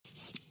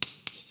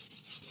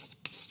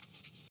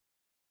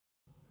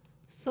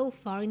So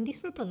far in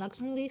this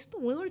reproduction list,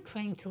 we were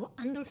trying to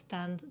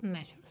understand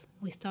measures.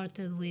 We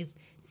started with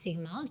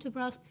sigma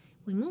algebras,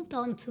 we moved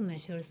on to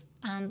measures,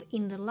 and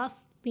in the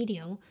last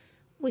video,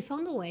 we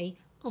found a way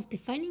of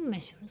defining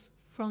measures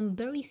from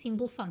very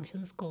simple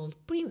functions called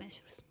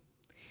premeasures.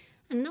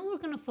 And now we're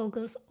going to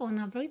focus on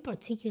a very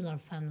particular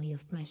family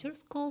of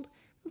measures called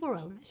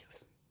Borel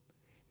measures.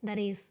 That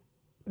is,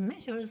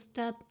 measures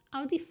that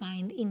are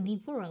defined in the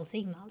Borel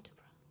sigma algebra.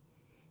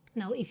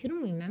 Now, if you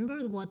don't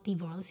remember what the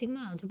Borel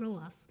sigma algebra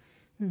was,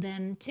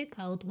 then check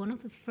out one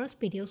of the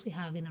first videos we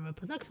have in the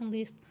reproduction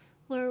list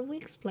where we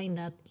explain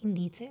that in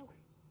detail.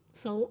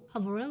 So, a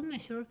Borel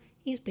measure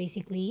is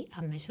basically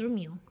a measure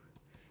mu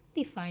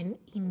defined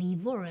in the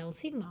Borel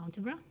sigma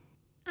algebra,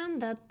 and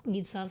that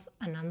gives us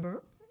a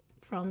number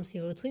from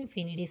 0 to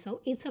infinity, so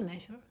it's a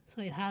measure.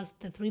 So it has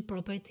the three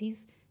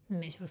properties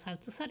measures have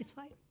to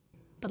satisfy.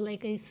 But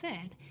like I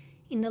said,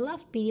 in the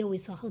last video we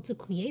saw how to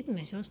create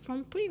measures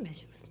from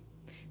premeasures.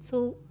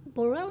 So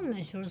Borel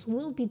measures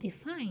will be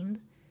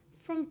defined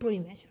from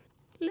premeasures.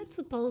 Let's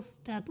suppose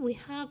that we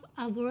have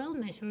a Borel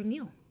measure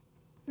mu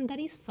that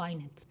is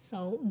finite.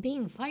 So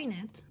being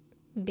finite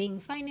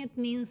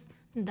means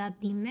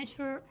that the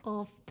measure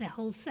of the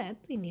whole set,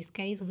 in this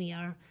case we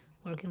are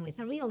working with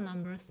the real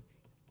numbers,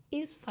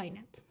 is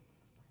finite.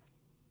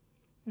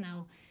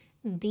 Now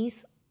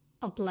this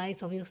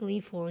applies obviously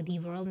for the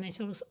Borel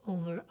measures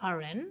over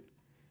Rn,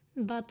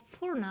 but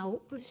for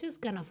now we're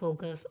just gonna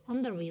focus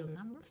on the real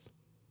numbers.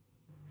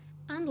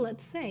 And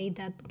let's say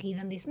that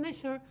given this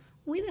measure,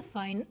 we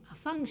define a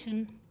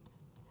function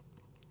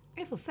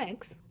f of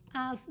x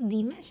as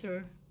the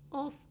measure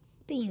of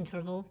the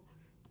interval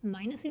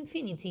minus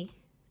infinity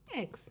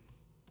x,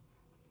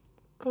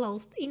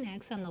 closed in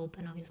x and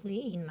open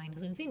obviously in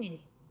minus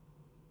infinity.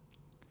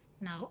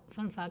 Now,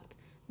 fun fact,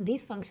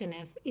 this function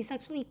f is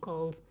actually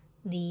called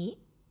the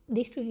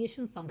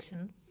distribution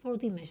function for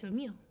the measure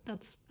mu.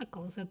 That's a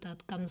concept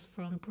that comes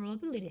from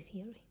probability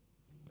theory.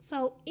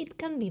 So it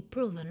can be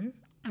proven,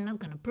 I'm not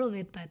going to prove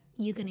it, but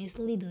you can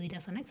easily do it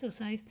as an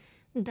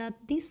exercise, that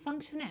this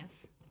function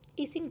f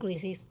is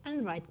increases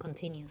and right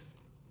continuous.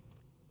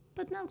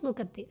 But now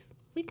look at this.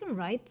 We can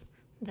write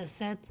the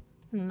set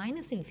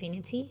minus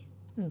infinity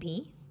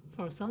b,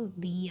 for some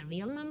b a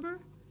real number,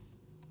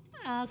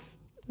 as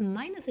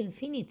minus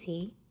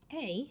infinity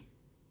a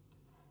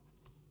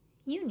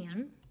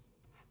union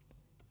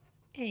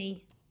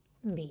a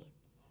b.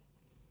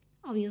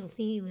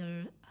 Obviously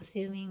we're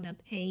assuming that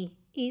a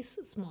is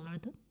smaller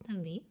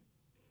than b.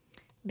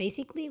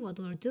 Basically what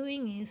we're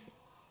doing is,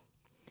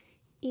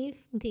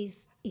 if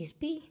this is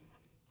b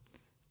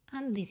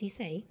and this is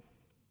a,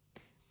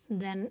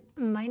 then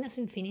minus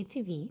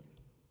infinity b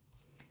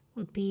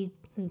would be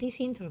this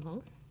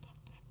interval,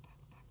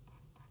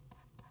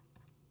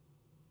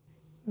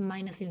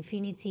 minus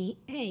infinity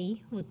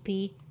a would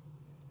be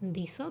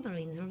this other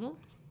interval,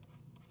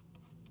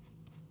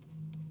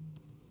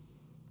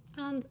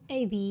 and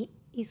ab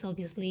is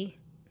obviously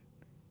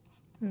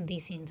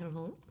this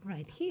interval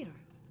right here.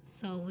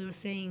 So we're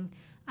saying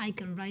I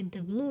can write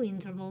the blue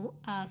interval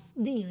as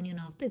the union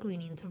of the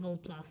green interval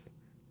plus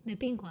the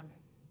pink one.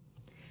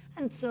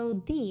 And so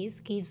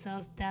this gives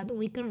us that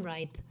we can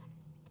write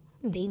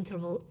the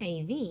interval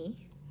AV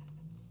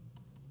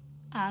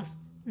as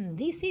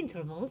this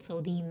interval, so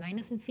the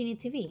minus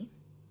infinity b,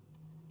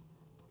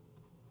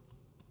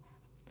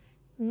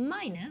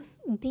 minus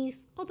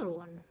this other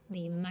one,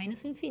 the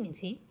minus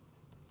infinity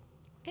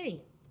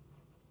a.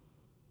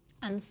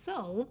 And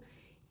so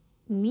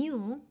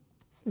mu,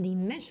 the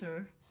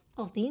measure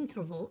of the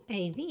interval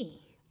AV,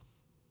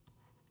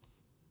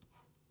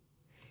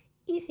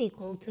 is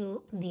equal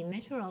to the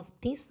measure of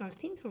this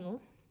first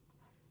interval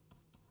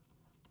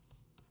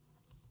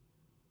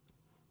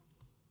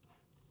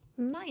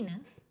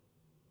minus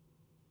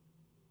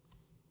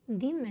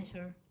the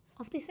measure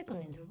of the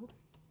second interval.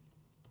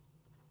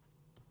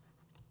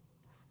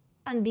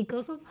 And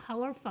because of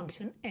how our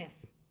function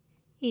f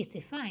is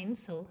defined,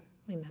 so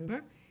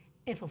remember,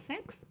 f of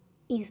x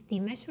is the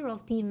measure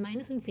of the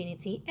minus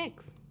infinity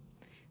x.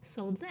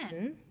 So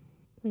then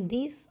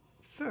this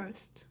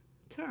first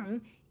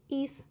term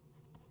is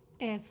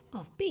f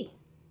of b,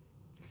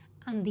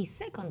 and the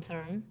second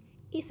term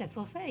is f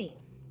of a.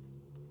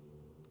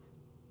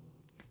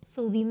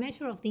 So the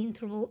measure of the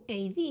interval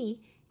AV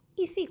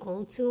is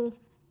equal to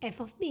f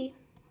of b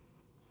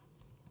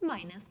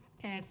minus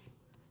f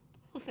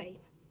of a.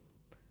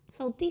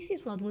 So this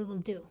is what we will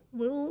do.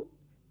 We will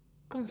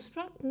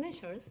construct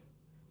measures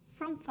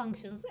from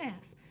functions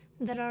f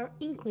that are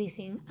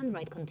increasing and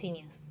right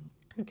continuous.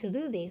 And to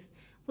do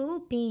this, we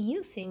will be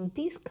using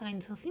these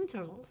kinds of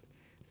intervals.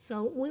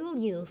 So we will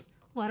use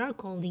what are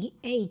called the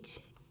H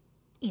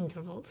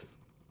intervals,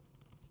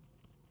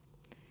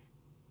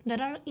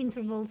 that are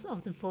intervals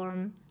of the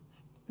form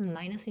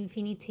minus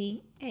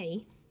infinity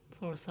a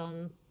for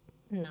some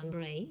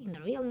number a in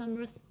the real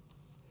numbers,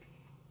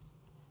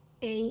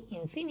 a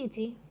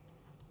infinity,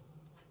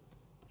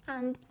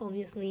 and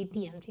obviously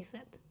the empty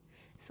set.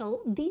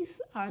 So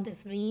these are the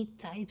three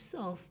types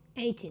of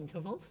H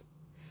intervals,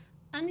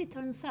 and it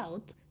turns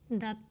out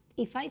that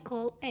if I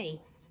call A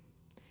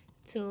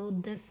to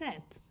the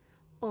set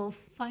of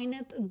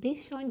finite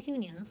disjoint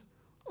unions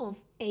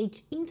of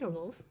H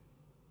intervals,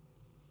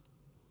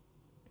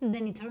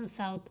 then it turns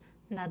out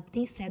that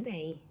this set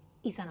A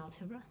is an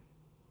algebra.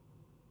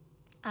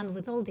 And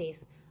with all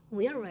this,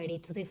 we are ready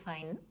to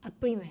define a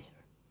premeasure.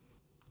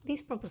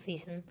 This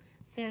proposition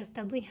says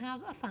that we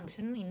have a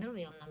function in the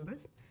real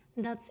numbers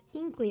that's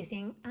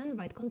increasing and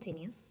right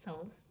continuous,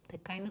 so the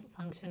kind of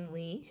function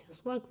we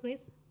just worked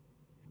with,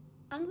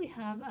 and we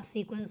have a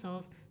sequence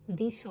of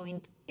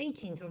disjoint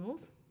H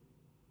intervals.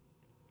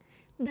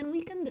 Then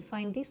we can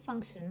define this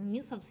function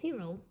mu sub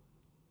 0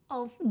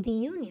 of the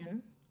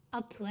union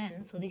up to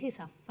n, so this is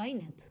a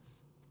finite.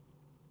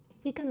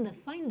 We can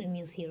define the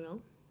mu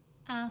 0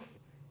 as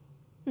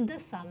the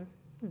sum,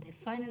 the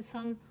finite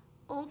sum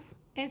of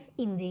f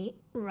in the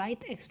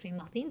right extreme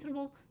of the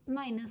interval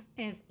minus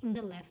f in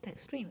the left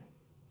extreme.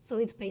 So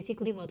it's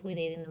basically what we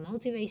did in the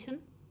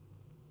motivation.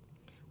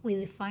 We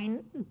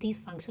define this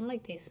function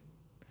like this.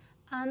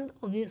 And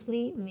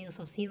obviously mu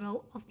sub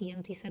 0 of the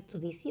empty set to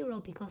be 0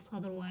 because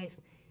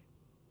otherwise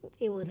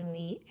it wouldn't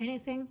be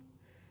anything.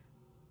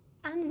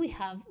 And we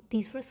have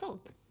this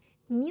result.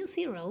 Mu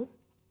 0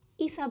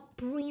 is a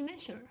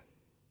premeasure.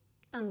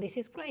 And this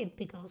is great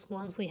because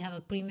once we have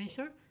a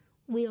premeasure,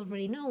 we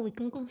already know we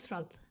can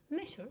construct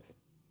measures.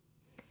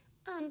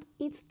 And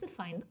it's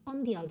defined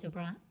on the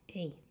algebra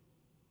A.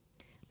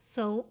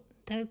 So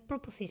the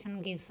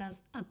proposition gives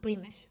us a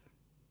premeasure.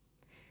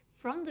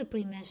 From the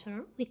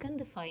premeasure, we can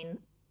define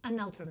an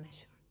outer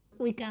measure.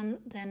 We can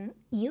then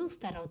use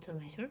that outer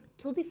measure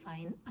to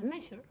define a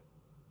measure.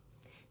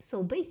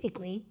 So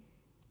basically,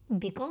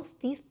 because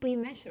this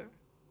premeasure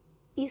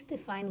is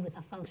defined with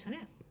a function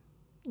f,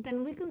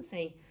 then we can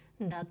say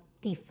that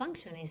the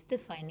function is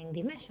defining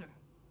the measure,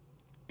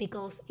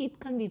 because it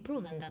can be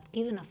proven that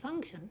given a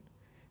function,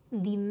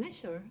 the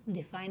measure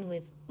defined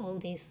with all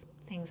these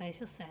things I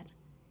just said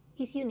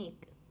is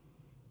unique.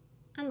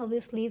 And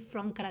obviously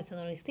from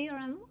Caratadori's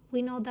theorem,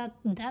 we know that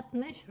that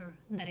measure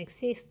that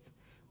exists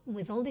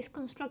with all this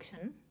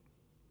construction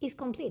is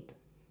complete.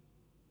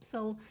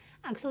 So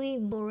actually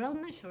Borel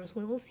measures,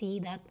 we will see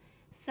that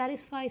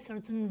satisfy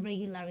certain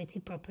regularity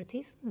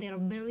properties. They are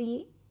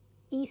very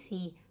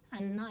easy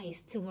and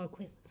nice to work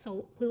with,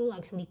 so we will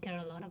actually care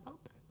a lot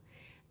about them.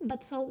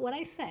 But so what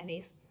I said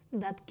is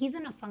that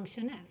given a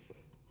function f,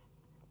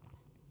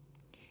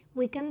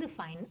 we can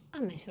define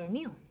a measure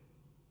mu.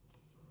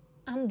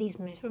 And this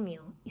measure mu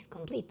is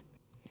complete.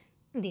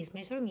 This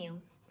measure mu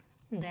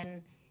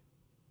then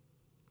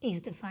is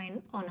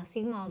defined on a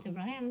sigma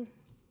algebra M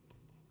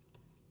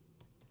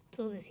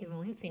to the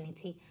 0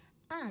 infinity.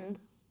 And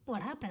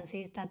what happens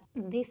is that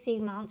this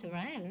sigma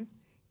algebra M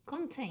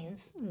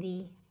contains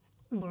the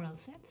Borel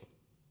sets.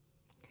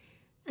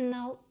 And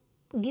now,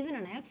 given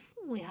an f,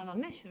 we have a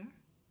measure.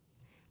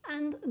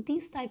 And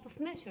these type of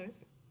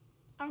measures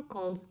are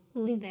called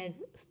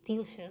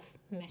Lebesgue-Stieltjes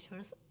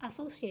measures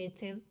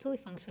associated to the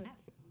function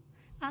f.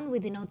 And we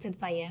denote it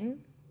by m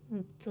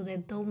to the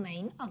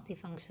domain of the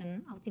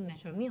function of the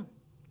measure mu.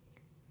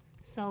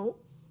 So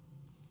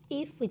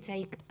if we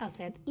take a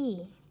set E,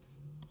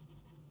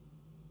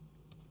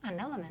 an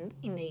element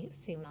in the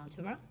sigma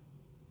algebra,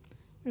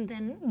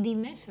 then the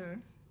measure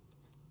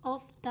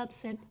of that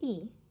set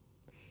E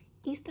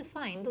is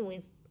defined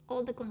with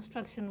all the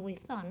construction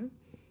we've done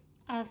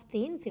as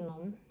the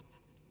infimum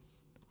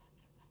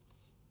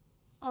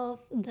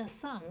of the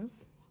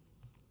sums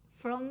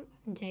from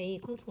j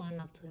equals 1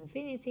 up to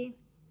infinity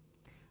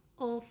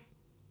of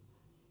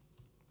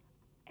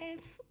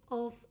f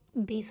of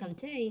b sub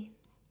j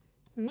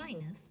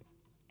minus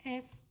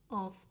f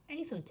of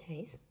a sub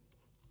j's,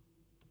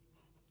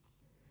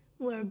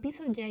 where b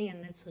sub j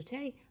and f sub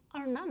j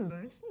are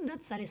numbers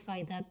that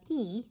satisfy that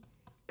E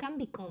can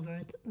be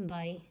covered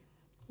by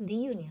the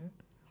union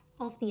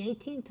of the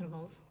H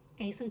intervals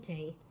a sub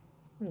j,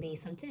 b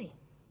sub j,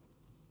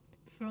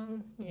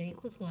 from j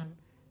equals 1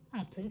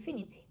 up to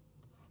infinity.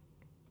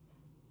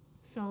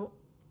 So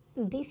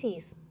this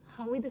is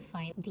how we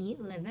define the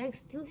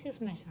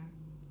Lebesgue-Stieltjes measure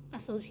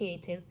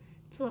associated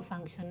to a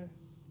function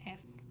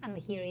f, and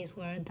here is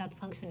where that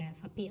function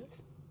f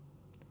appears.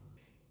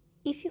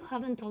 If you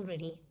haven't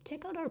already,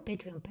 check out our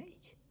Patreon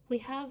page. We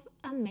have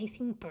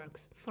amazing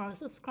perks for our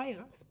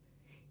subscribers.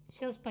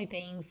 Just by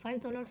paying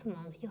 $5 a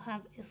month, you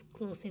have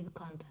exclusive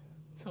content.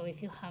 So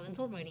if you haven't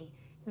already,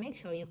 make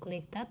sure you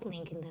click that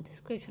link in the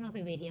description of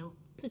the video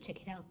to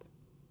check it out.